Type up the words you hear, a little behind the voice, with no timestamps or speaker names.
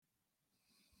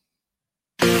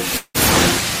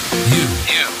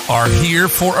are here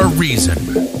for a reason.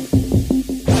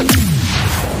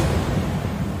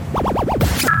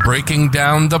 Breaking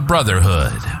down the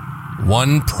brotherhood,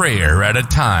 one prayer at a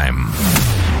time.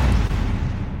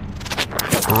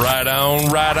 Right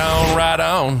on, right on, right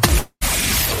on.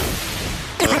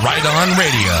 Right on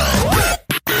radio.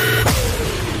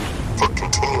 For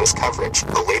continuous coverage,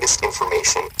 the latest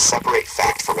information, separate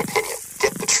fact from opinion.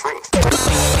 Get the truth.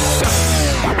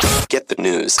 Get the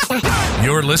news.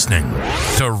 You're listening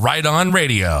to Right On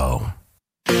Radio.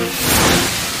 You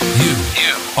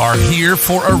are here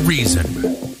for a reason.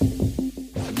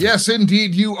 Yes,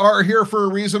 indeed, you are here for a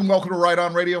reason. Welcome to Right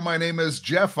On Radio. My name is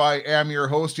Jeff. I am your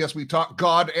host. Yes, we talk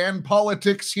God and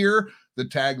politics here. The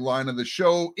tagline of the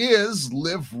show is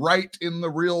Live Right in the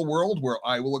Real World, where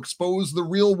I will expose the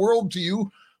real world to you,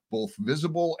 both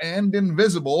visible and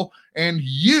invisible. And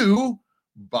you,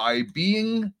 by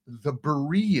being the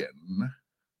Berean,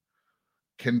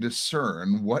 can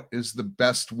discern what is the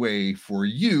best way for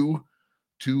you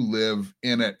to live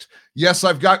in it. Yes,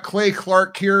 I've got Clay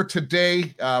Clark here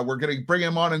today. We're going to bring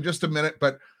him on in just a minute,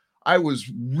 but I was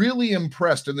really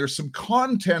impressed, and there's some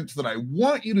content that I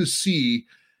want you to see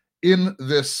in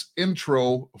this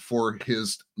intro for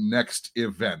his next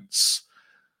events.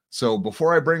 So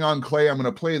before I bring on Clay, I'm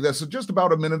going to play this in just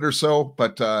about a minute or so,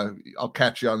 but I'll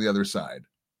catch you on the other side.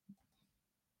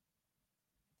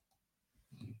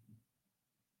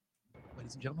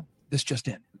 Ladies and gentlemen, this just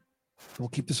in. We'll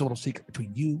keep this a little secret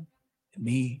between you and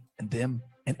me and them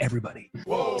and everybody.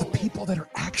 Whoa. The people that are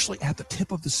actually at the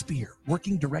tip of the spear,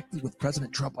 working directly with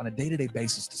President Trump on a day-to-day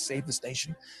basis to save this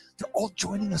nation, they're all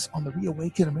joining us on the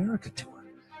Reawaken America tour.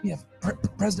 We have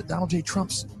President Donald J.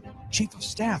 Trump's Chief of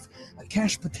Staff,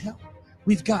 Kash Patel.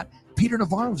 We've got Peter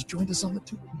Navarro's joined us on the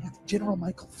tour. We have General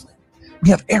Michael Flynn. We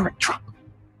have Eric Trump.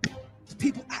 The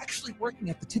people actually working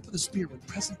at the tip of the spear with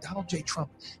President Donald J.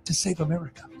 Trump to save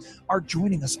America are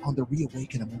joining us on the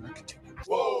Reawaken America tour.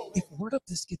 Whoa. If word of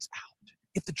this gets out,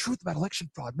 if the truth about election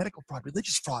fraud, medical fraud,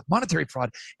 religious fraud, monetary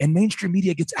fraud, and mainstream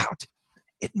media gets out,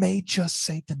 it may just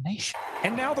save the nation.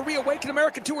 And now the Reawaken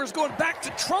America tour is going back to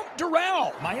Trump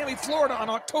Doral, Miami, Florida on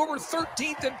October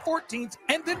 13th and 14th.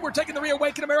 And then we're taking the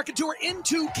Reawaken America tour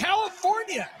into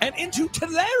California and into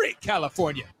Tulare,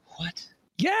 California. What?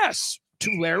 Yes.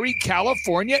 Tulare,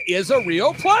 California is a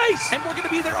real place. And we're going to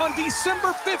be there on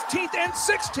December 15th and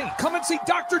 16th. Come and see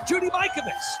Dr. Judy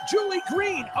Mikovits, Julie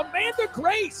Green, Amanda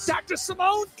Grace, Dr.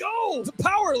 Simone Gold, the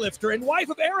powerlifter and wife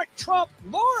of Eric Trump,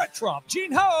 Laura Trump,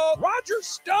 Gene Ho, Roger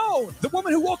Stone, the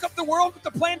woman who woke up the world with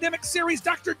the pandemic series,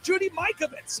 Dr. Judy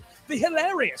Mikovits, the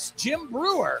hilarious Jim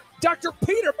Brewer, Dr.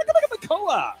 Peter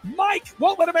McCullough, Mike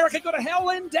Won't Let America Go to Hell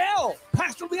Lindell,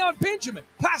 Pastor Leon Benjamin,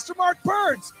 Pastor Mark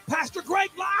Burns, Pastor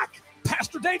Greg Locke,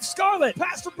 Pastor Dave Scarlett,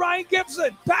 Pastor Brian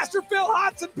Gibson, Pastor Phil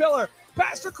Hodson-Pillar,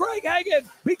 Pastor Craig Hagan.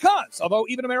 Because, although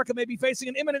even America may be facing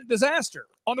an imminent disaster,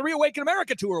 on the Reawaken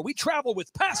America tour, we travel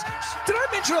with pastors. Did I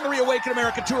mention on the Reawaken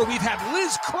America tour, we've had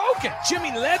Liz Crokin,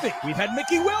 Jimmy Levy, we've had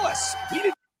Mickey Willis.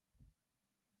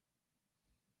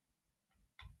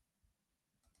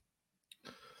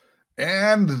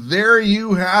 And there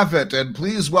you have it. And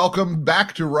please welcome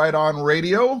back to Right On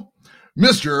Radio,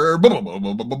 Mr.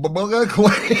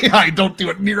 Clay. I don't do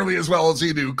it nearly as well as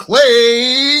he do.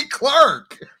 Clay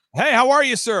Clark. Hey, how are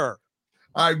you, sir?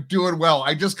 I'm doing well.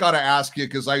 I just got to ask you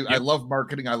because I love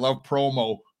marketing. I love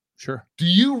promo. Sure. Do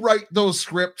you write those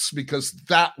scripts? Because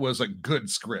that was a good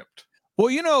script. Well,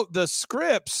 you know, the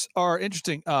scripts are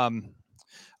interesting. I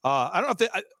don't know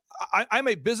if I'm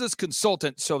a business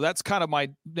consultant, so that's kind of my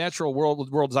natural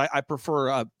world. I prefer,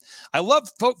 I love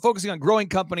focusing on growing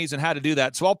companies and how to do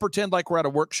that. So I'll pretend like we're at a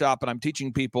workshop and I'm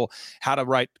teaching people how to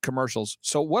write commercials.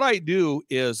 So what I do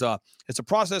is, it's a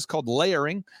process called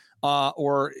layering,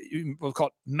 or we'll call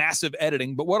it massive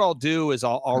editing. But what I'll do is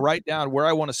I'll write down where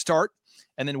I want to start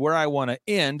and then where I want to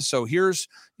end. So here's,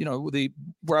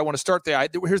 where I want to start.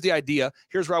 Here's the idea.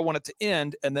 Here's where I want it to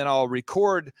end. And then I'll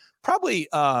record probably,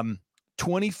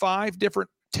 25 different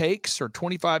takes or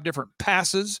 25 different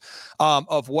passes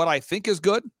of what I think is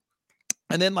good.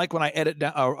 And then like when I edit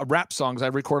down rap songs, I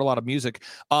record a lot of music.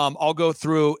 I'll go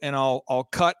through and I'll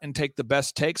cut and take the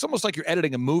best takes, almost like you're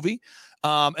editing a movie.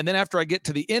 And then after I get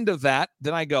to the end of that,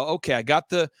 then I go, okay, I got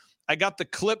the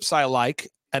clips I like,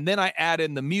 and then I add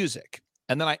in the music.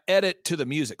 And then I edit to the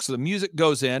music. So the music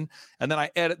goes in, and then I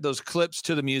edit those clips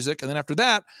to the music. And then after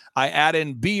that, I add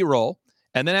in B-roll.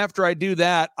 And then after I do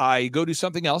that, I go do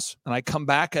something else, and I come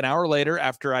back an hour later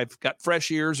after I've got fresh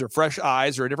ears or fresh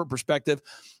eyes or a different perspective,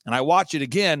 and I watch it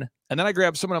again. And then I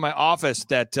grab someone in my office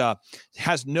that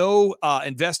has no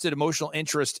invested emotional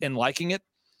interest in liking it,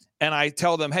 and I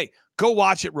tell them, hey, go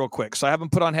watch it real quick. So I have them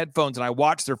put on headphones and I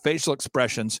watch their facial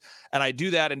expressions, and I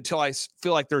do that until I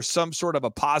feel like there's some sort of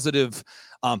a positive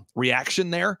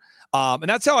reaction there. And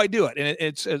that's how I do it.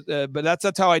 And but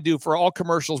that's how I do for all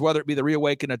commercials, whether it be the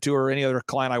Reawaken Tour or any other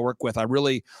client I work with. I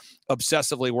really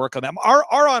obsessively work on them.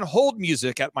 Our on hold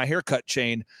music at my haircut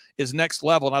chain is next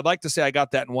level. And I'd like to say I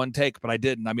got that in one take, but I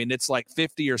didn't. I mean, it's like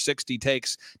 50 or 60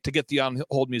 takes to get the on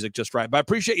hold music just right. But I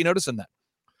appreciate you noticing that.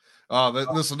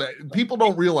 Listen, people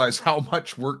don't realize how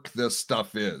much work this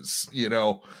stuff is,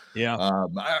 Yeah.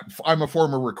 I'm a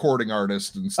former recording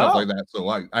artist and stuff like that. So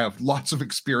I have lots of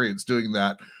experience doing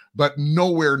that, but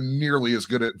nowhere nearly as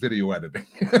good at video editing.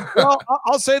 Well,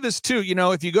 I'll say this too.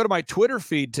 If you go to my Twitter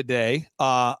feed today,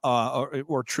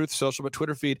 or Truth Social, but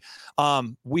Twitter feed,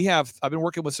 I've been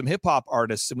working with some hip hop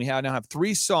artists, and we now have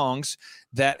 3 songs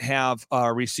that have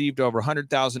received over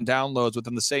 100,000 downloads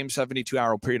within the same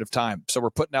 72-hour period of time. So we're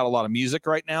putting out a lot of music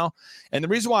right now. And the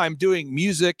reason why I'm doing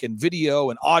music and video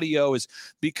and audio is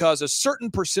because a certain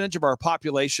percentage of our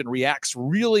population reacts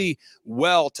really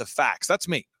well to facts. That's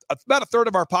me. About a third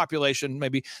of our population,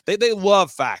 maybe, they love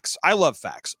facts. I love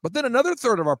facts. But then another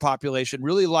third of our population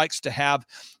really likes to have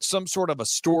some sort of a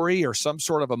story or some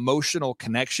sort of emotional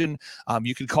connection.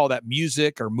 You can call that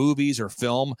music or movies or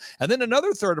film. And then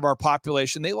another third of our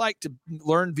population, they like to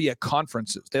learn via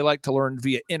conferences. They like to learn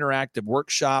via interactive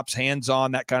workshops,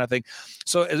 hands-on, that kind of thing.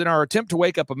 So in our attempt to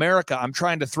wake up America, I'm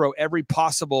trying to throw every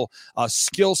possible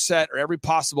skill set or every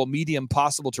possible medium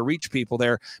possible to reach people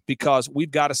there, because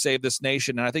we've got to save this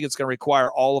nation. And I think it's going to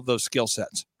require all of those skill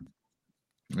sets.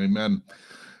 Amen.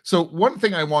 So one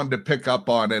thing I wanted to pick up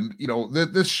on, and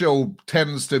this show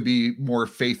tends to be more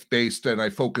faith-based, and I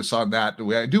focus on that.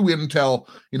 I do intel,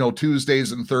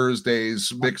 Tuesdays and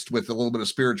Thursdays mixed with a little bit of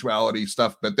spirituality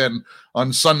stuff, but then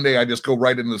on Sunday I just go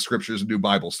right into the scriptures and do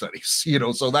Bible studies.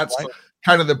 So that's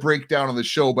kind of the breakdown of the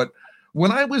show. But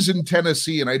when I was in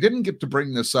Tennessee, and I didn't get to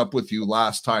bring this up with you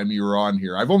last time you were on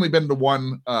here, I've only been to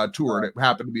one tour, and it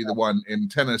happened to be the one in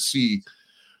Tennessee.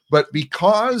 But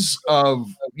because of,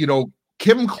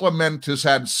 Kim Clement has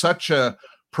had such a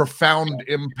profound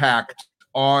impact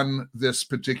on this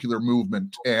particular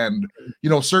movement. And,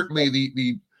 certainly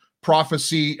the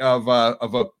prophecy of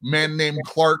a man named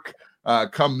Clark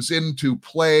comes into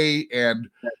play, and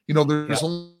there's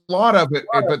a lot of it,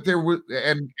 but there was,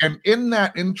 and in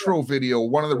that intro video,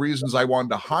 one of the reasons I wanted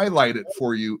to highlight it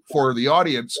for you, for the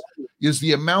audience, is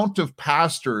the amount of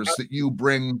pastors that you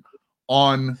bring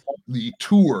on the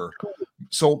tour.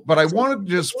 So, but I wanted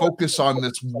to just focus on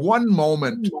this one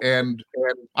moment, and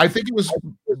I think it was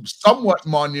somewhat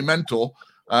monumental,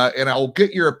 and I'll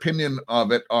get your opinion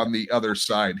of it on the other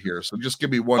side here. So just give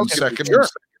me one second. Sure.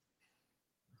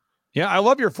 Yeah, I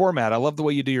love your format. I love the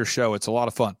way you do your show. It's a lot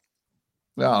of fun.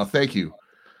 Oh, thank you.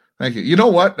 Thank you. You know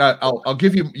what? I'll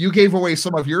give you, you gave away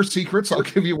some of your secrets. I'll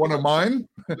give you one of mine.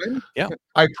 Yeah.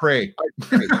 I pray.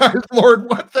 Lord,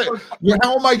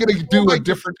 how am I going to do a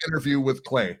different interview with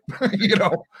Clay?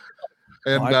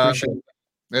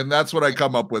 And that's what I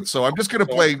come up with. So I'm just going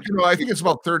to play, I think it's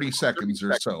about 30 seconds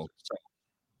or so.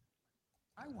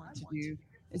 I want to do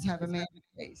is have a man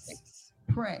face,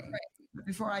 pray.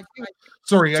 Before I do it.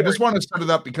 Sorry, I just want to set it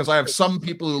up because I have some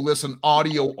people who listen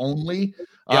audio only.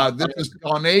 This is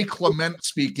Donna Clement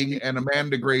speaking, and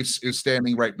Amanda Grace is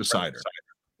standing right beside her.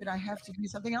 But I have to do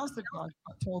something else that God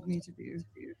told me to do,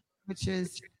 which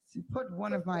is to put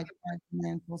one of my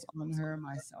mantles on her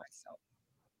myself.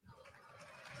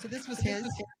 So this was his.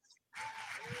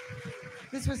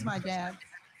 This was my dad.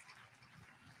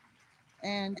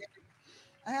 And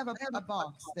I have a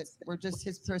box that were just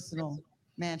his personal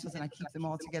mantles, and I keep them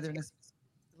all together in this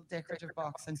little decorative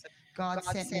box. And God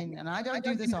sent me, and I don't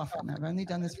do this often. I've only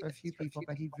done this for a few people,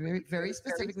 but he very, very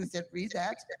specifically said, read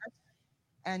that,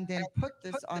 and then put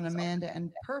this on Amanda.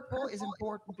 And purple is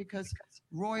important because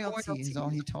royalty is all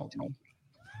he told me.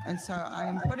 And so I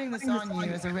am putting this on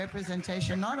you as a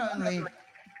representation, not only,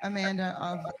 Amanda,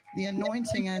 of the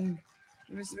anointing and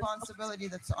responsibility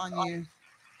that's on you,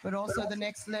 but also the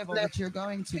next level that you're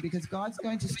going to, because God's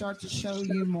going to start to show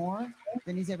you more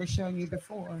than he's ever shown you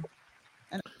before.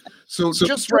 And so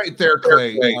just right there,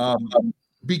 Clay,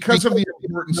 because of the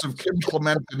importance of Kim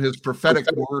Clement and his prophetic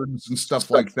words and stuff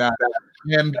like that,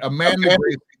 and Amanda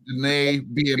Grace and Danae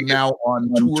being now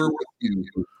on tour with you,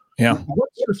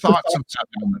 what's your thoughts on that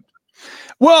moment?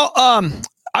 Well,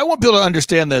 I want people to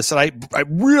understand this, and I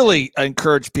really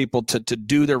encourage people to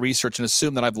do their research and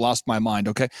assume that I've lost my mind,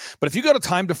 okay? But if you go to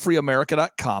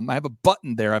timetofreeamerica.com, I have a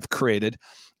button there I've created,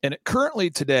 And it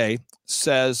currently today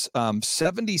says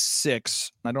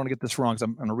 76. I don't want to get this wrong, so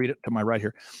I'm going to read it to my right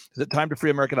here. Is it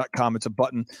timetofreeamerica.com? It's a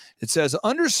button. It says,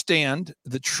 understand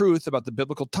the truth about the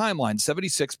biblical timeline,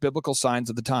 76 biblical signs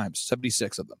of the times,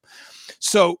 76 of them.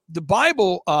 So the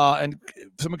Bible, and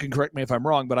someone can correct me if I'm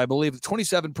wrong, but I believe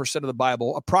 27% of the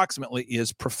Bible approximately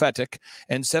is prophetic,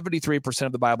 and 73%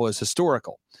 of the Bible is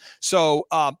historical. So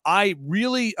I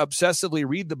really obsessively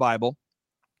read the Bible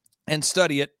and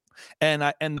study it. And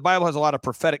the Bible has a lot of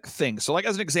prophetic things. So like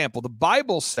as an example, the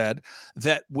Bible said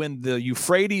that when the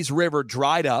Euphrates River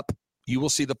dried up, you will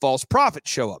see the false prophet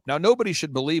show up. Now, nobody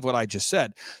should believe what I just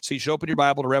said. So you should open your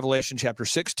Bible to Revelation chapter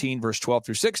 16, verse 12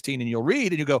 through 16, and you'll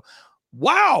read and you go,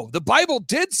 wow, the Bible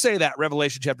did say that,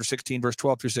 Revelation chapter 16, verse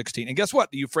 12 through 16. And guess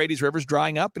what? The Euphrates River is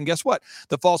drying up. And guess what?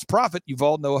 The false prophet,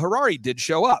 Yuval Noah Harari, did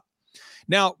show up.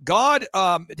 Now, God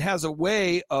has a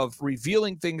way of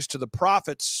revealing things to the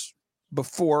prophets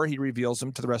before he reveals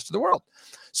them to the rest of the world.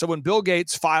 So when Bill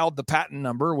Gates filed the patent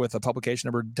number with a publication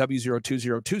number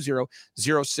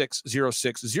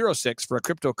W02020060606 for a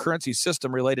cryptocurrency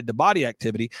system related to body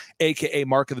activity, aka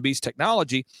Mark of the Beast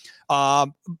technology,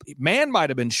 man might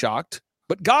have been shocked,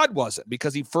 but God wasn't,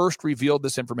 because he first revealed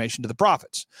this information to the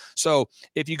prophets. So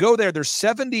if you go there, there's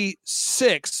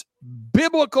 76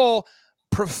 biblical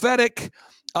prophetic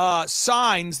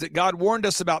signs that God warned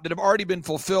us about that have already been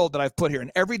fulfilled that I've put here.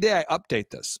 And every day I update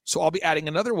this. So I'll be adding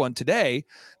another one today,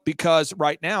 because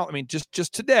right now, I mean,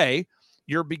 just today,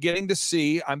 I'm beginning to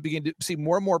see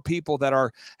more and more people that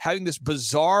are having this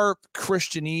bizarre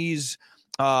Christianese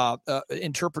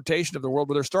interpretation of the world,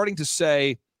 where they're starting to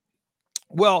say,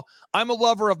 well, I'm a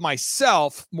lover of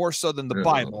myself more so than the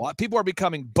Bible. People are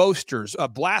becoming boasters,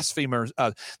 blasphemers.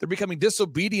 They're becoming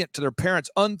disobedient to their parents,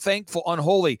 unthankful,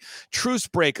 unholy, truce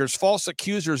breakers, false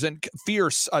accusers, and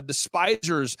fierce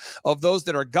despisers of those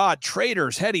that are God,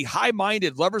 traitors, heady,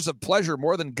 high-minded, lovers of pleasure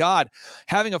more than God,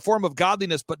 having a form of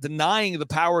godliness but denying the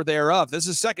power thereof. This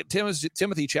is 2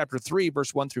 Timothy chapter 3,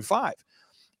 verse 1 through 5.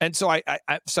 And so I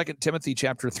 2 Timothy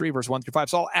chapter 3, verse 1 through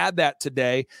 5. So I'll add that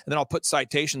today, and then I'll put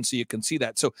citations so you can see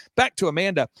that. So back to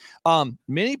Amanda.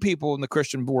 Many people in the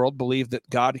Christian world believe that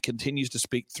God continues to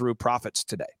speak through prophets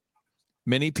today.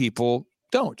 Many people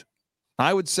don't.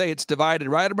 I would say it's divided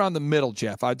right around the middle,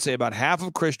 Jeff. I'd say about half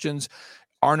of Christians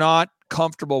are not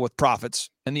comfortable with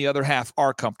prophets, and the other half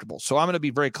are comfortable. So I'm going to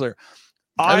be very clear.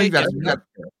 I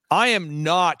am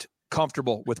not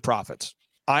comfortable with prophets.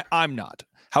 I'm not.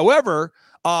 However,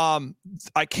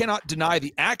 I cannot deny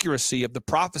the accuracy of the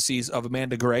prophecies of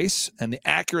Amanda Grace and the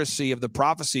accuracy of the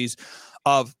prophecies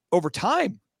of over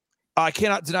time. I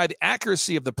cannot deny the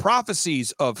accuracy of the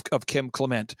prophecies of Kim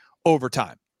Clement over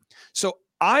time. So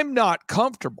I'm not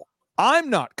comfortable.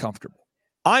 I'm not.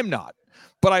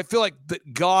 But I feel like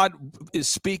that God is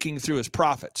speaking through his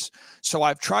prophets. So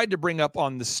I've tried to bring up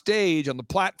on the stage, on the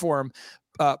platform,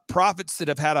 prophets that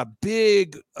have had a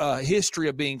big history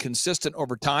of being consistent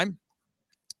over time.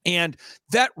 And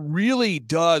that really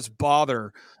does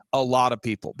bother a lot of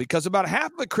people, because about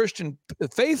half of the Christian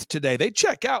faith today, they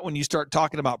check out when you start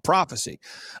talking about prophecy.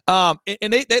 And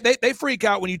they freak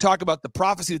out when you talk about the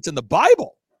prophecy that's in the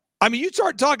Bible. I mean, you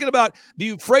start talking about the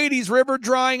Euphrates River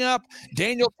drying up,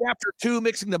 Daniel chapter 2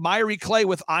 mixing the miry clay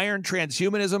with iron,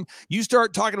 transhumanism. You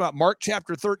start talking about Mark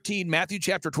chapter 13, Matthew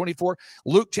chapter 24,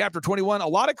 Luke chapter 21. A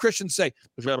lot of Christians say,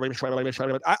 I know,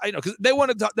 because they want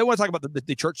to talk about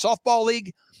the church softball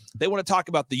league. They want to talk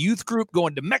about the youth group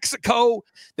going to Mexico.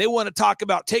 They want to talk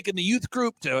about taking the youth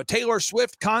group to a Taylor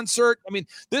Swift concert. I mean,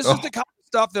 this is the kind of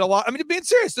stuff that being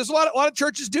serious, there's a lot of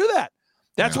churches do that.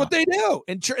 That's what they do.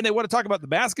 And they want to talk about the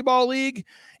basketball league,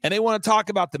 and they want to talk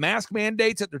about the mask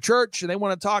mandates at their church, and they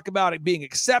want to talk about it being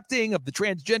accepting of the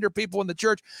transgender people in the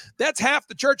church. That's half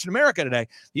the church in America today.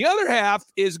 The other half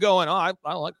is going, I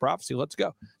like prophecy. Let's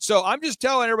go. So I'm just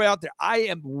telling everybody out there, I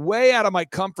am way out of my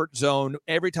comfort zone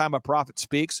every time a prophet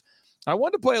speaks. I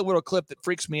wanted to play a little clip that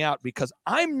freaks me out, because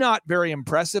I'm not very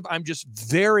impressive. I'm just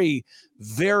very,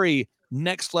 very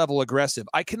next level aggressive.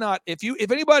 I cannot,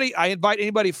 if anybody, I invite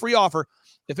anybody, free offer.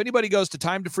 If anybody goes to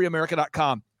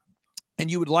timetofreeamerica.com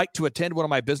and you would like to attend one of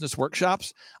my business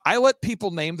workshops, I let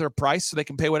people name their price so they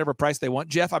can pay whatever price they want.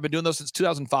 Jeff, I've been doing those since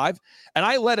 2005, and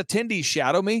I let attendees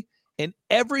shadow me. And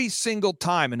every single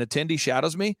time an attendee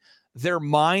shadows me, their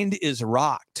mind is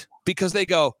rocked, because they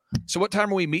go, so what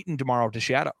time are we meeting tomorrow to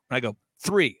shadow? And I go,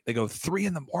 3. They go, 3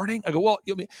 in the morning? I go, well,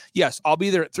 yes, I'll be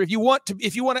there at 3. If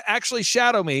you want to actually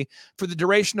shadow me for the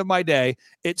duration of my day,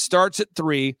 it starts at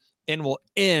 3 and will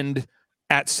end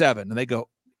at 7. And they go,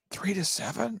 3 to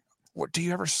 7? what, do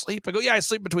you ever sleep? I go, yeah, I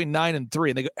sleep between 9 and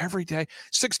 3. And they go, every day,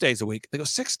 6 days a week. They go,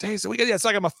 6 days a week. Yeah, it's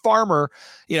like I'm a farmer,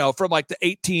 from like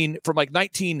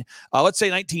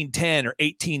 1910 or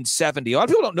 1870. A lot of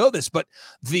people don't know this, but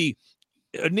the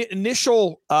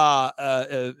initial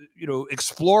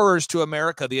explorers to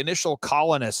America, the initial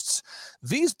colonists,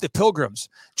 the pilgrims,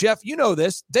 Jeff, you know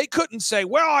this, they couldn't say,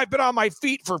 well, I've been on my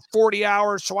feet for 40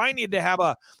 hours, so I need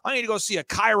to go see a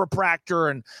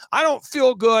chiropractor, and I don't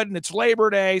feel good, and it's Labor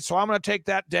Day, so I'm going to take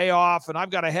that day off, and I've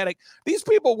got a headache. These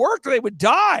people worked or they would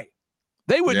die.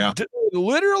 They would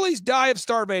literally die of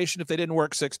starvation if they didn't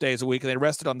work 6 days a week, and they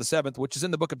rested on the seventh, which is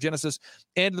in the book of Genesis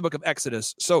and in the book of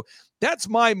Exodus. So that's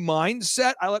my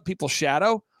mindset. I let people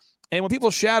shadow. And when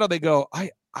people shadow, they go, I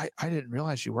didn't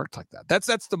realize you worked like that.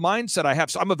 That's the mindset I have.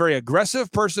 So I'm a very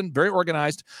aggressive person, very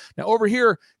organized. Now over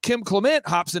here, Kim Clement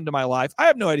hops into my life. I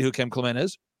have no idea who Kim Clement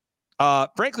is.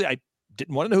 Frankly, I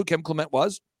didn't want to know who Kim Clement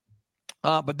was.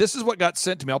 But this is what got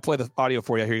sent to me. I'll play the audio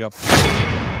for you. Here you go.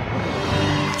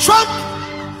 Trump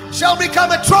shall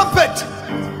become a trumpet,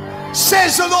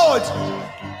 says the Lord.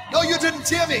 No, you didn't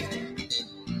hear me.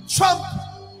 Trump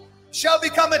shall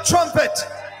become a trumpet.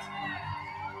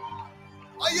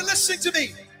 Are you listening to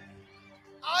me?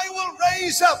 I will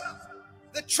raise up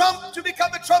the Trump to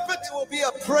become a trumpet. He will be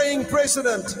a praying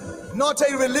president, not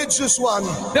a religious one.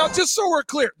 Now, just so we're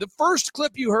clear, the first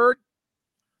clip you heard,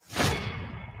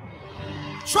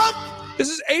 Trump, this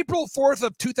is April 4th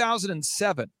of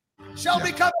 2007. Shall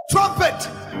become a trumpet,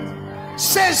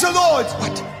 says the Lord.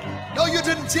 What? No, you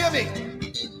didn't hear me.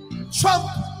 Trump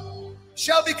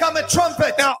shall become a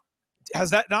trumpet. Now, has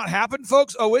that not happened,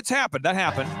 folks? Oh, it's happened. That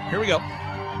happened. Here we go.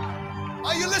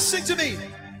 Are you listening to me?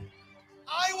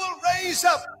 I will raise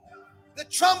up the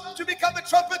Trump to become a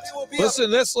trumpet. It will be listen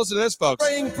to this, folks.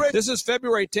 This is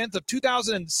February 10th of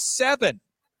 2007.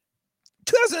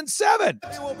 2007.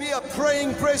 It will be a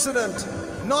praying president,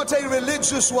 not a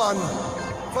religious one.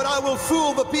 But I will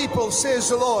fool the people, says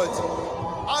the Lord.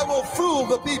 I will fool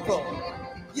the people.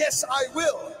 Yes, I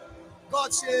will.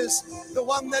 God says, the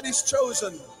one that is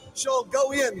chosen shall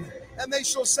go in, and they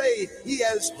shall say, he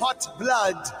has hot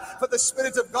blood. For the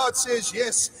Spirit of God says,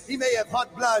 yes, he may have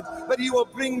hot blood, but he will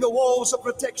bring the walls of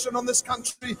protection on this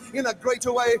country in a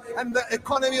greater way, and the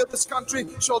economy of this country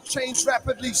shall change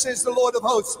rapidly, says the Lord of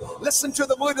hosts. Listen to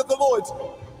the word of the Lord.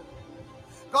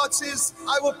 God says,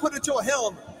 I will put at your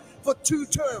helm for 2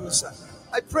 terms,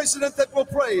 a president that will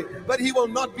pray, but he will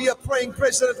not be a praying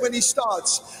president when he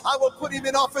starts. I will put him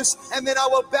in office, and then I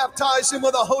will baptize him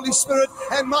with the Holy Spirit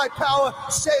and my power,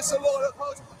 says the Lord of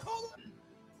hosts.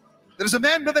 There is a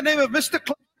man by the name of Mr.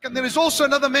 Clark, and there is also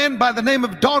another man by the name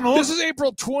of Donald. This is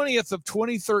April 20th of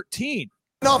 2013.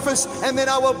 In office, and then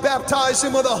I will baptize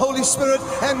him with the Holy Spirit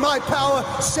and my power,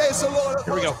 says the Lord of hosts.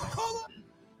 Here we go.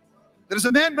 There is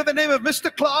a man by the name of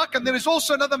Mr. Clark, and there is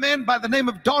also another man by the name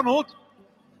of Donald.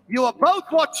 You are both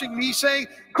watching me saying,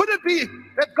 could it be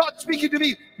that God's speaking to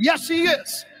me? Yes, he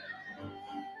is.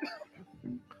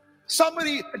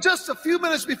 Somebody, just a few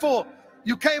minutes before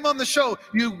you came on the show,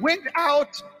 you went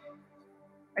out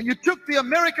and you took the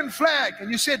American flag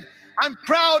and you said, I'm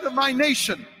proud of my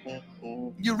nation.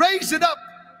 You raised it up,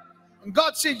 and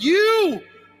God said, you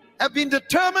have been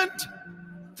determined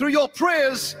through your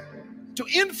prayers to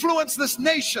influence this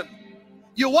nation.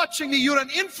 You're watching me. You're an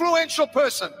influential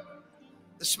person.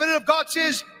 The Spirit of God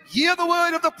says, hear the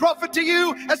word of the prophet to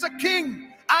you as a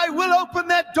king. I will open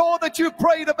that door that you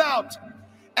prayed about.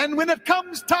 And when it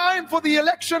comes time for the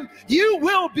election, you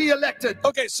will be elected.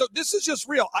 Okay, so this is just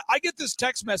real. I get this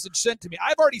text message sent to me.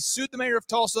 I've already sued the mayor of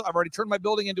Tulsa. I've already turned my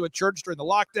building into a church during the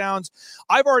lockdowns.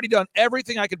 I've already done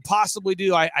everything I could possibly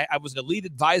do. I was an elite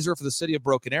advisor for the city of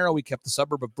Broken Arrow. We kept the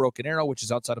suburb of Broken Arrow, which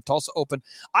is outside of Tulsa, open.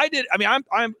 I'm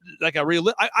like a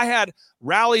real. I had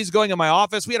rallies going in my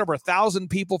office. We had over 1,000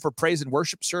 people for praise and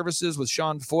worship services with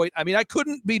Sean Foyt. I mean, I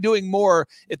couldn't be doing more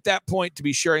at that point to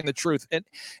be sharing the truth.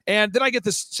 And then I get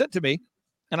this sent to me,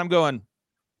 and I'm going,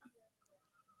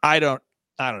 I don't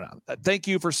know. Thank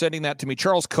you for sending that to me.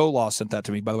 Charles Kolaw sent that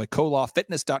to me, by the way.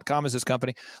 KolawFitness.com is his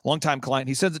company, longtime client.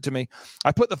 He sends it to me.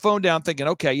 I put the phone down thinking,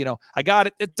 okay, I got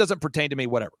it. It doesn't pertain to me,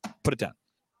 whatever. Put it down.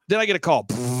 Then I get a call.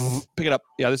 Pick it up.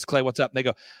 Yeah, this is Clay. What's up? And they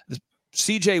go,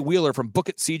 CJ Wheeler from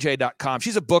bookitcj.com.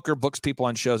 She's a booker, books people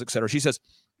on shows, etc. She says,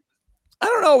 I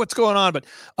don't know what's going on, but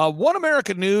One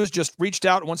America News just reached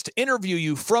out and wants to interview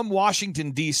you from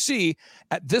Washington, D.C.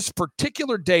 at this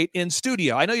particular date in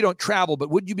studio. I know you don't travel,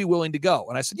 but would you be willing to go?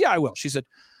 And I said, yeah, I will. She said,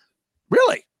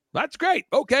 really? That's great.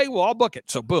 Okay, well, I'll book it.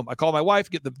 So boom, I call my wife,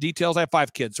 get the details. I have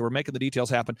 5 kids, so we're making the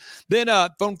details happen. Then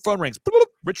phone rings.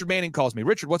 Richard Manning calls me.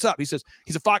 Richard, what's up? He says,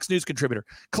 he's a Fox News contributor.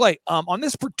 Clay, on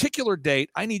this particular date,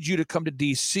 I need you to come to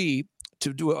D.C.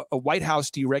 to do a White House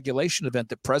deregulation event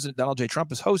that President Donald J.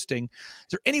 Trump is hosting. Is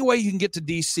there any way you can get to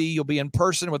D.C.? You'll be in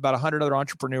person with about 100 other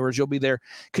entrepreneurs. You'll be there.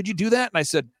 Could you do that? And I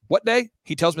said, what day?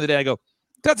 He tells me the day. I go,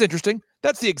 that's interesting.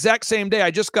 That's the exact same day.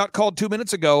 I just got called 2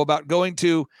 minutes ago about going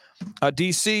to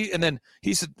D.C. And then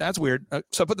he said, that's weird.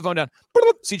 So I put the phone down.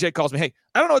 CJ calls me. Hey,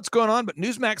 I don't know what's going on, but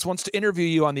Newsmax wants to interview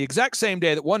you on the exact same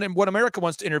day that One America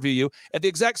wants to interview you, at the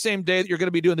exact same day that you're going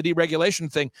to be doing the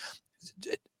deregulation thing.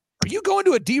 Are you going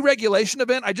to a deregulation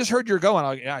event? I just heard you're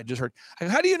going. Yeah, I just heard. I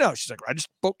go, how do you know? She's like, I just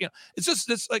spoke.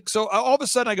 It's like, so all of a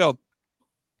sudden I go,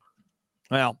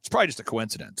 well, it's probably just a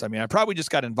coincidence. I mean, I probably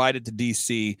just got invited to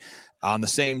DC on the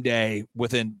same day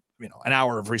within, an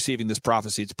hour of receiving this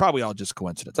prophecy. It's probably all just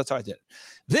coincidence. That's how I did it.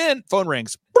 Then phone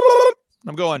rings.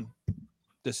 I'm going,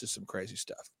 this is some crazy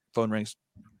stuff. Phone rings.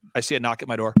 I see a knock at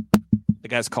my door. The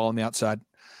guy's calling me outside.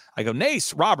 I go,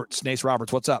 Nace Roberts,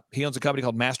 what's up? He owns a company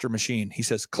called Master Machine. He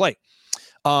says, Clay,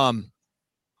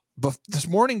 this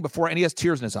morning and he has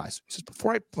tears in his eyes. He says,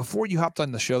 before you hopped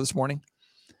on the show this morning,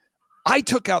 I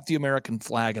took out the American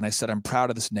flag and I said, I'm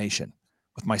proud of this nation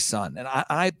with my son. And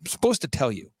I'm supposed to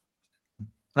tell you.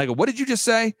 And I go, what did you just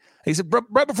say? He said,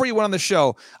 right before you went on the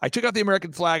show, I took out the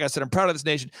American flag. I said, I'm proud of this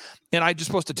nation. And I'm just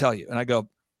supposed to tell you. And I go,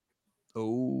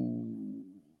 oh.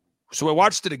 So I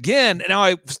watched it again. And now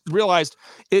I realized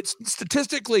it's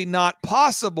statistically not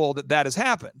possible that has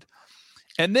happened.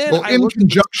 And then in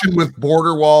conjunction with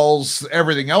border walls,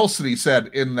 everything else that he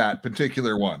said in that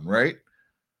particular one, right?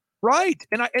 Right.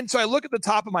 And so I look at the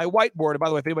top of my whiteboard. And by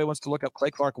the way, if anybody wants to look up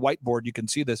Clay Clark whiteboard, you can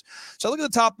see this. So I look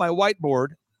at the top of my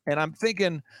whiteboard and I'm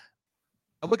thinking,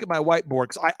 I look at my whiteboard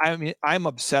because I'm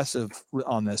obsessive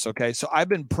on this. Okay. So I've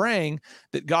been praying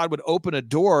that God would open a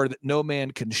door that no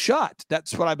man can shut.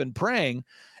 That's what I've been praying.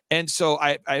 And so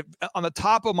I on the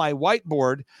top of my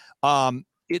whiteboard,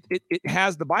 it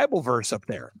has the Bible verse up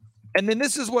there. And then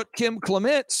this is what Kim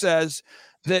Clement says.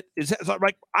 That is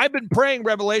like, I've been praying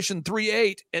Revelation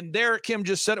 3:8, and there Kim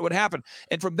just said it would happen.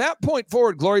 And from that point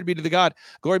forward, glory be to God.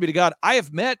 I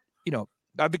have met,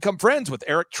 I've become friends with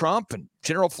Eric Trump and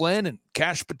General Flynn and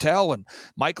Kash Patel and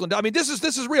Michael. I mean, this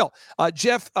is real.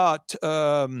 Jeff, on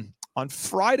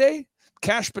Saturday,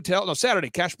 Kash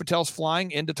Patel's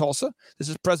flying into Tulsa. This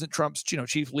is President Trump's,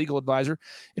 chief legal advisor,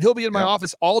 and he'll be in my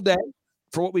office all day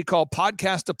for what we call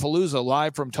Podcast-a-Palooza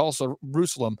live from Tulsa,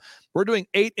 Jerusalem. We're doing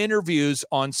 8 interviews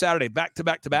on Saturday, back to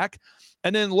back to back.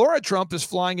 And then Laura Trump is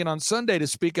flying in on Sunday to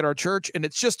speak at our church. And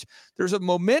it's just, there's a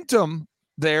momentum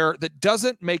there that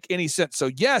doesn't make any sense.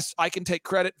 So yes, I can take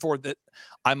credit for that.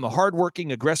 I'm a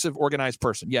hardworking, aggressive, organized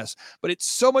person. Yes, but it's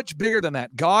so much bigger than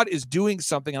that. God is doing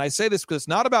something. And I say this because it's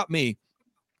not about me.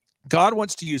 God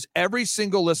wants to use every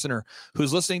single listener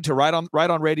who's listening to Right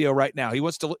on Radio right now.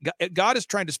 God is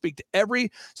trying to speak to every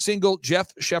single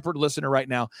Jeff Shepherd listener right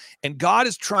now. And God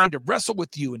is trying to wrestle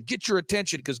with you and get your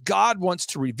attention because God wants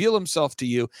to reveal himself to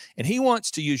you. And he wants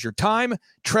to use your time,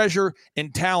 treasure,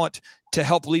 and talent to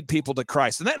help lead people to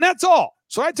Christ. And that's all.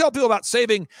 So I tell people about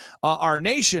saving our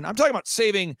nation. I'm talking about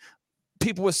saving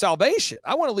people with salvation.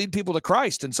 I want to lead people to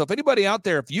Christ. And so if anybody out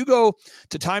there, if you go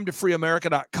to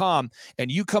timetofreeamerica.com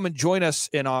and you come and join us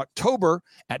in October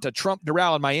at the Trump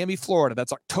Doral in Miami, Florida,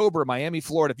 that's October, Miami,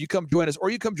 Florida. If you come join us, or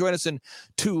you come join us in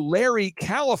Tulare,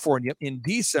 California in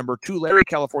December, Tulare,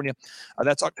 California,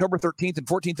 that's October 13th and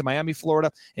 14th in Miami,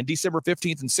 Florida, and December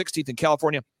 15th and 16th in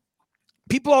California.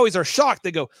 People always are shocked.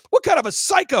 They go, what kind of a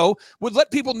psycho would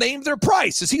let people name their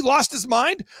price? Has he lost his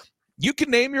mind? You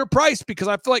can name your price because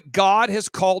I feel like God has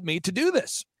called me to do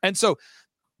this. And so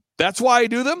that's why I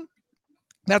do them.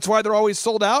 That's why they're always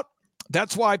sold out.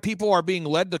 That's why people are being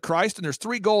led to Christ. And there's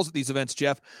 3 goals at these events,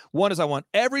 Jeff. One is I want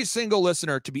every single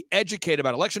listener to be educated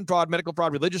about election fraud, medical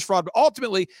fraud, religious fraud, but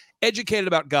ultimately educated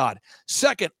about God.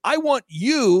 Second, I want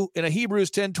you, in a Hebrews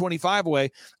 10:25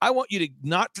 way, I want you to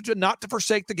not to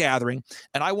forsake the gathering,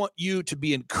 and I want you to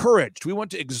be encouraged. We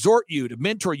want to exhort you, to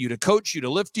mentor you, to coach you, to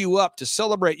lift you up, to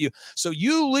celebrate you, so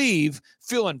you leave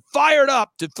feeling fired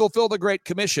up to fulfill the Great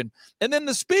Commission. And then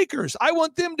the speakers, I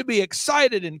want them to be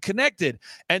excited and connected.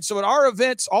 And so at our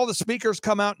events, all the speakers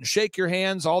come out and shake your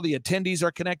hands. All the attendees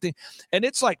are connecting. And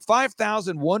it's like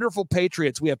 5,000 wonderful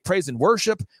patriots. We have praise and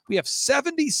worship. We have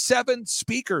 77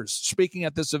 speakers speaking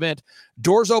at this event.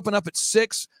 Doors open up at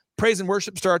 6. Praise and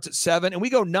worship starts at 7. And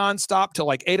we go nonstop till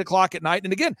like 8 o'clock at night.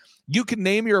 And again, you can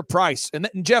name your price. And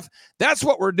Jeff, that's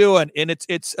what we're doing. And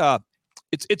it's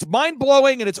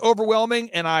mind-blowing and it's overwhelming.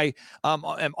 And I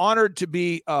am honored to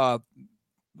be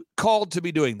called to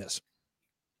be doing this.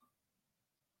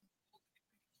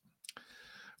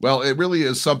 Well, it really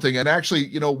is something. And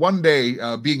actually, one day,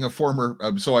 being a former,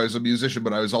 so I was a musician,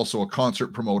 but I was also a concert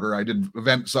promoter. I did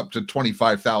events up to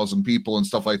 25,000 people and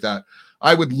stuff like that.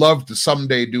 I would love to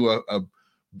someday do a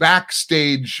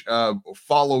backstage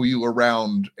follow you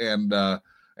around and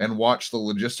watch the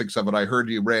logistics of it. I heard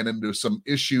you ran into some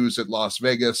issues at Las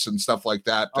Vegas and stuff like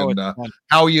that, and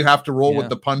how you have to roll with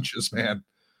the punches, man.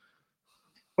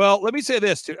 Well, let me say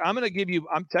this too. I'm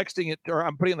texting it, or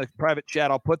I'm putting in the private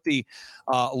chat. I'll put the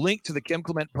link to the Kim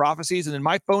Clement prophecies, and then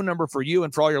my phone number for you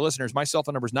and for all your listeners. My cell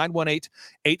phone number is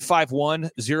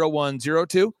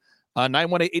 918-851-0102.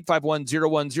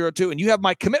 918-851-0102. And you have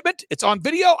my commitment. It's on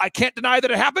video. I can't deny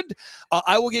that it happened.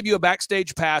 I will give you a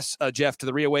backstage pass, Jeff, to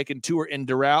the Reawaken tour in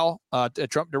Doral,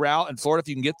 Trump Doral in Florida, if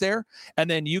you can get there. And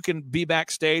then you can be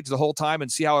backstage the whole time and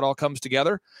see how it all comes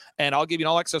together. And I'll give you an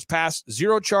all-access pass,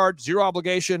 zero charge, zero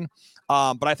obligation.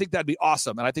 But I think that'd be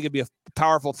awesome. And I think it'd be a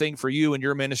powerful thing for you and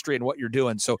your ministry and what you're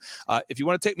doing. So if you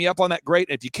want to take me up on that, great.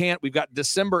 If you can't, we've got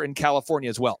December in California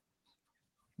as well.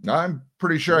 I'm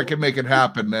pretty sure I can make it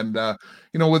happen, and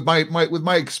with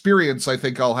my experience, I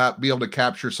think I'll be able to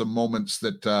capture some moments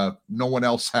that no one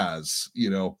else has.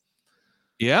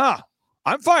 Yeah,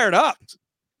 I'm fired up.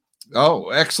 Oh,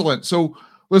 excellent! So,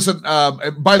 listen.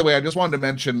 By the way, I just wanted to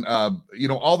mention,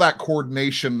 all that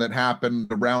coordination that happened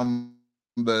around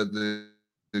the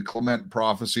Clement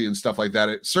prophecy and stuff like that.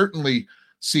 It certainly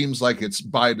seems like it's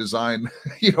by design,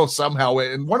 somehow.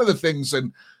 And one of the things,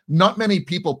 and not many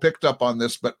people picked up on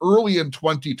this, but early in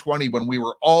 2020, when we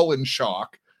were all in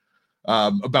shock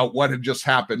about what had just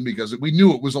happened, because we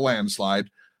knew it was a landslide,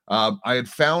 I had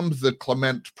found the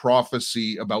Clement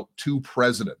prophecy about 2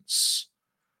 presidents.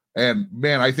 And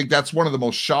man, I think that's one of the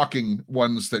most shocking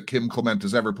ones that Kim Clement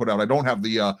has ever put out. I don't have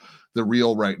the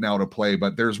reel right now to play,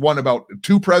 but there's one about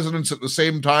 2 presidents at the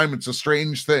same time. It's a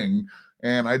strange thing.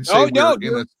 And I'd say we're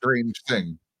in a strange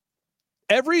thing.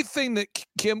 Everything that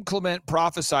Kim Clement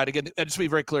prophesied, again, just to be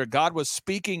very clear, God was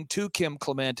speaking to Kim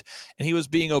Clement, and he was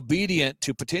being obedient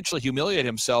to potentially humiliate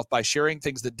himself by sharing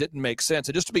things that didn't make sense.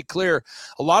 And just to be clear,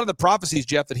 a lot of the prophecies,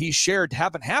 Jeff, that he shared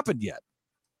haven't happened yet,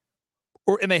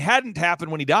 and they hadn't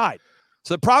happened when he died.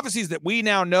 So the prophecies that we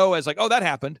now know as like, oh, that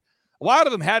happened, a lot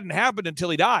of them hadn't happened until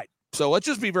he died. So let's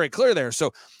just be very clear there.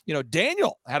 So,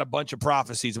 Daniel had a bunch of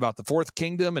prophecies about the 4th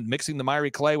kingdom and mixing the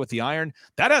miry clay with the iron.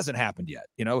 That hasn't happened yet.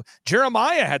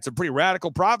 Jeremiah had some pretty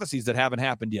radical prophecies that haven't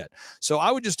happened yet. So I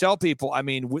would just tell people,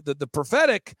 with the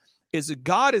prophetic is that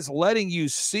God is letting you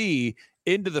see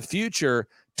into the future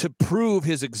to prove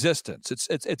his existence.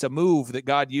 It's a move that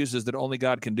God uses that only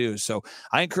God can do. So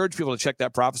I encourage people to check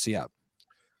that prophecy out.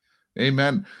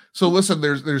 Amen. So listen,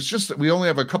 there's just, we only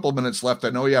have a couple minutes left. I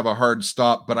know you have a hard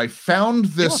stop, but I found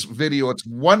this video. It's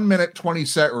 1 minute, 20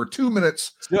 seconds or 2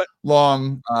 minutes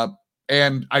long.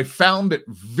 And I found it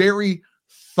very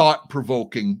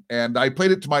thought-provoking. And I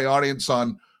played it to my audience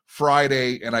on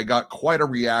Friday, and I got quite a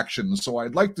reaction. So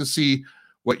I'd like to see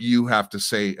what you have to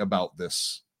say about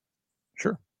this.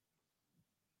 Sure.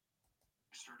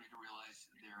 I started to realize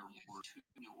there were 2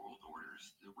 new world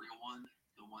orders, the real one,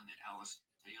 the one that Alice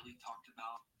Bailey talked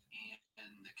about,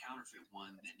 and the counterfeit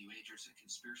one that New Agers and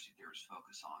conspiracy theorists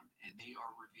focus on. And they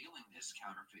are revealing this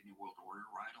counterfeit New World Order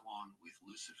right along with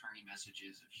Luciferian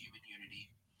messages of human unity,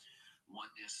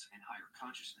 oneness, and higher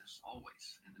consciousness,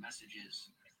 always. And the message is,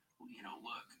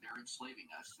 look, they're enslaving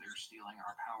us. They're stealing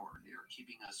our power. They're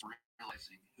keeping us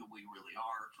realizing who we really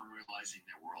are, from realizing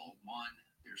that we're all one.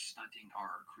 They're stunting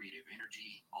our creative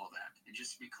energy, all that. And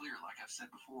just to be clear, like I've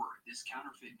said before, this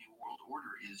counterfeit New World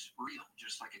Order is real,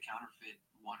 just like a counterfeit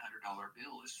 $100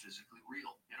 bill is physically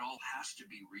real. It all has to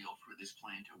be real for this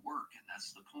plan to work, and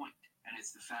that's the point. And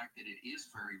it's the fact that it is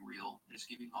very real that's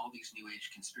giving all these New Age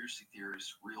conspiracy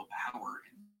theorists real power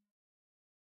and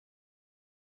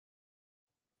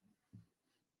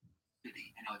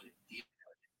the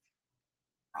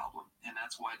problem. And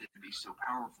that's why they can be so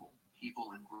powerful.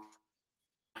 People in growing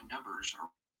numbers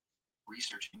are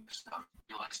researching this stuff,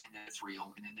 realizing that it's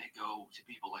real, and then they go to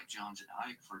people like Jones and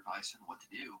Ike for advice on what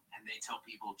to do, and they tell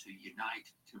people to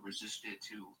unite, to resist it,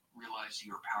 to realize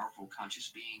you're a powerful,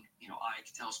 conscious being.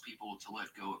 Ike tells people to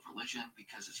let go of religion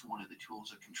because it's one of the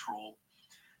tools of control.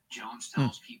 Jones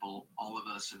tells people, all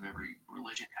of us of every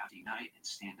religion have to unite and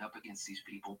stand up against these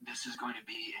people. This is going to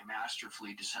be a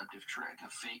masterfully deceptive trick.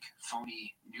 A fake,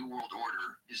 phony New World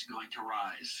Order is going to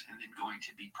rise and then going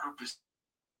to be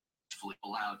purposefully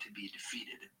allowed to be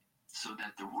defeated so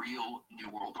that the real New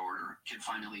World Order can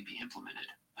finally be implemented.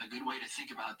 A good way to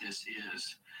think about this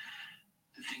is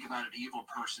to think about an evil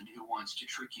person who wants to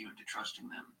trick you into trusting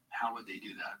them. How would they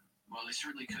do that? Well, they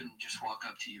certainly couldn't just walk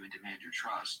up to you and demand your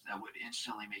trust. That would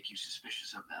instantly make you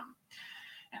suspicious of them.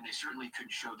 And they certainly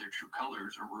couldn't show their true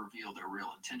colors or reveal their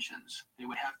real intentions. They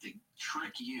would have to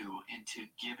trick you into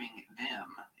giving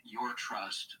them your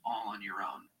trust all on your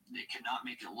own. They could not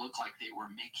make it look like they were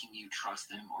making you trust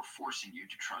them or forcing you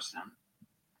to trust them,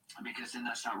 because then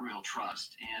that's not real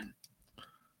trust. And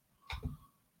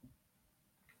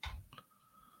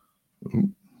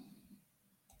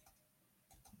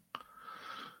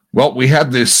well, we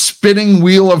had this spinning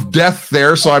wheel of death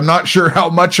there, so I'm not sure how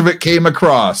much of it came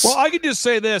across. Well, I can just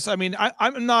say this. I mean,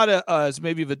 I'm not as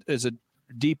a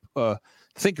deep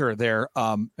thinker there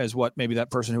as what maybe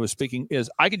that person who was speaking is.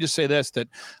 I can just say this, that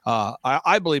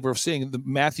I believe we're seeing the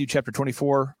Matthew chapter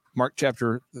 24, Mark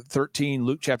chapter 13,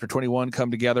 Luke chapter 21 come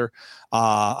together.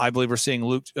 I believe we're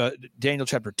seeing Daniel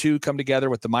chapter 2 come together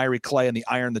with the miry clay and the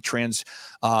iron, the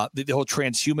whole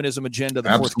transhumanism agenda, the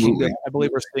fourth kingdom. I believe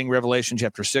we're seeing Revelation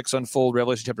chapter 6 unfold,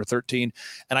 Revelation chapter 13.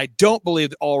 And I don't believe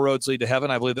that all roads lead to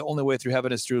heaven. I believe the only way through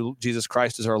heaven is through Jesus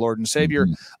Christ as our Lord and Savior.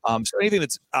 So anything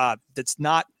that's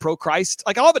not pro-Christ,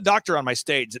 like I'll have a doctor on my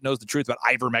stage that knows the truth about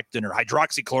ivermectin or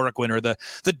hydroxychloroquine or the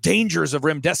dangers of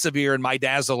remdesivir and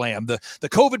midazolam, the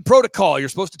COVID protocol. You're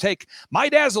supposed to take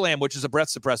midazolam, which is a breath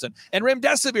suppressant, and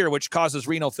remdesivir, which causes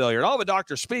renal failure. And all the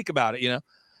doctors speak about it,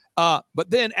 but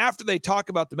then after they talk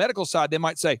about the medical side, they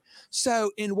might say,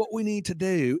 what we need to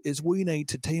do is we need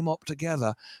to team up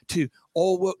together to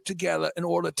all work together in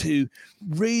order to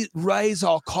raise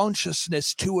our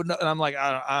consciousness to another. And I'm like,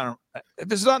 I don't,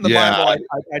 if it's not in the Bible,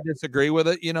 I disagree with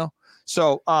it,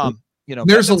 So,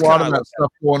 there's a lot of that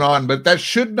stuff going on, but that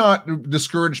should not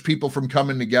discourage people from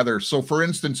coming together. So, for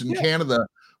instance, in Canada,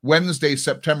 Wednesday,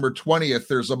 September 20th,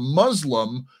 there's a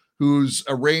Muslim who's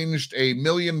arranged a 1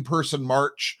 million-person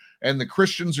march, and the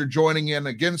Christians are joining in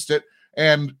against it.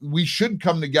 And we should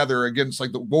come together against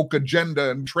like the woke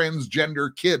agenda and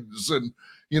transgender kids and,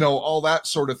 all that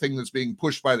sort of thing that's being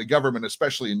pushed by the government,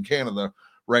 especially in Canada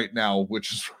right now,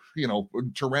 which is,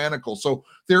 tyrannical. So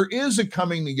there is a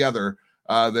coming together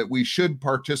that we should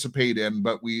participate in,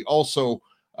 but we also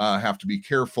have to be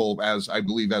careful, as I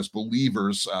believe, as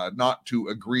believers, not to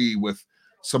agree with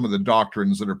some of the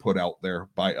doctrines that are put out there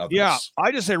by others. Yeah,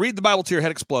 I just say read the Bible till your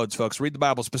head explodes, folks. Read the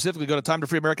Bible. Specifically, go to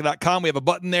timetofreeamerica.com. We have a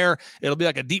button there. It'll be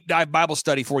like a deep dive Bible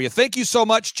study for you. Thank you so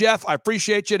much, Jeff. I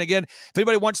appreciate you. And again, if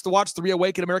anybody wants to watch the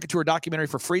Reawaken America Tour documentary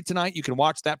for free tonight, you can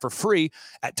watch that for free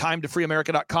at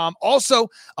timetofreeamerica.com. Also,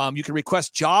 you can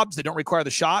request jobs that don't require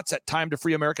the shots at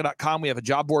timetofreeamerica.com. We have a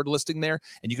job board listing there.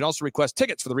 And you can also request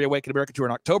tickets for the Reawaken America Tour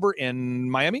in October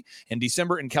in Miami, in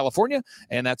December in California.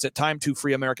 And that's at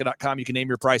timetofreeamerica.com. You can name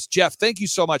your price. Jeff, thank you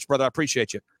so much, brother. I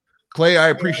appreciate you. Clay, I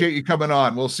appreciate you coming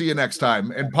on. We'll see you next time,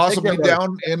 and possibly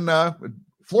down in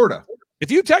Florida.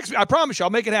 If you text me, I promise you I'll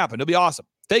make it happen. It'll be awesome.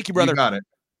 Thank you, brother. You got it.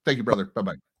 Thank you, brother.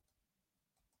 Bye-bye.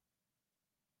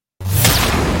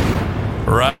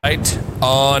 Right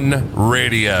on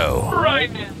radio.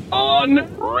 Right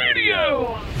on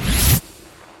radio.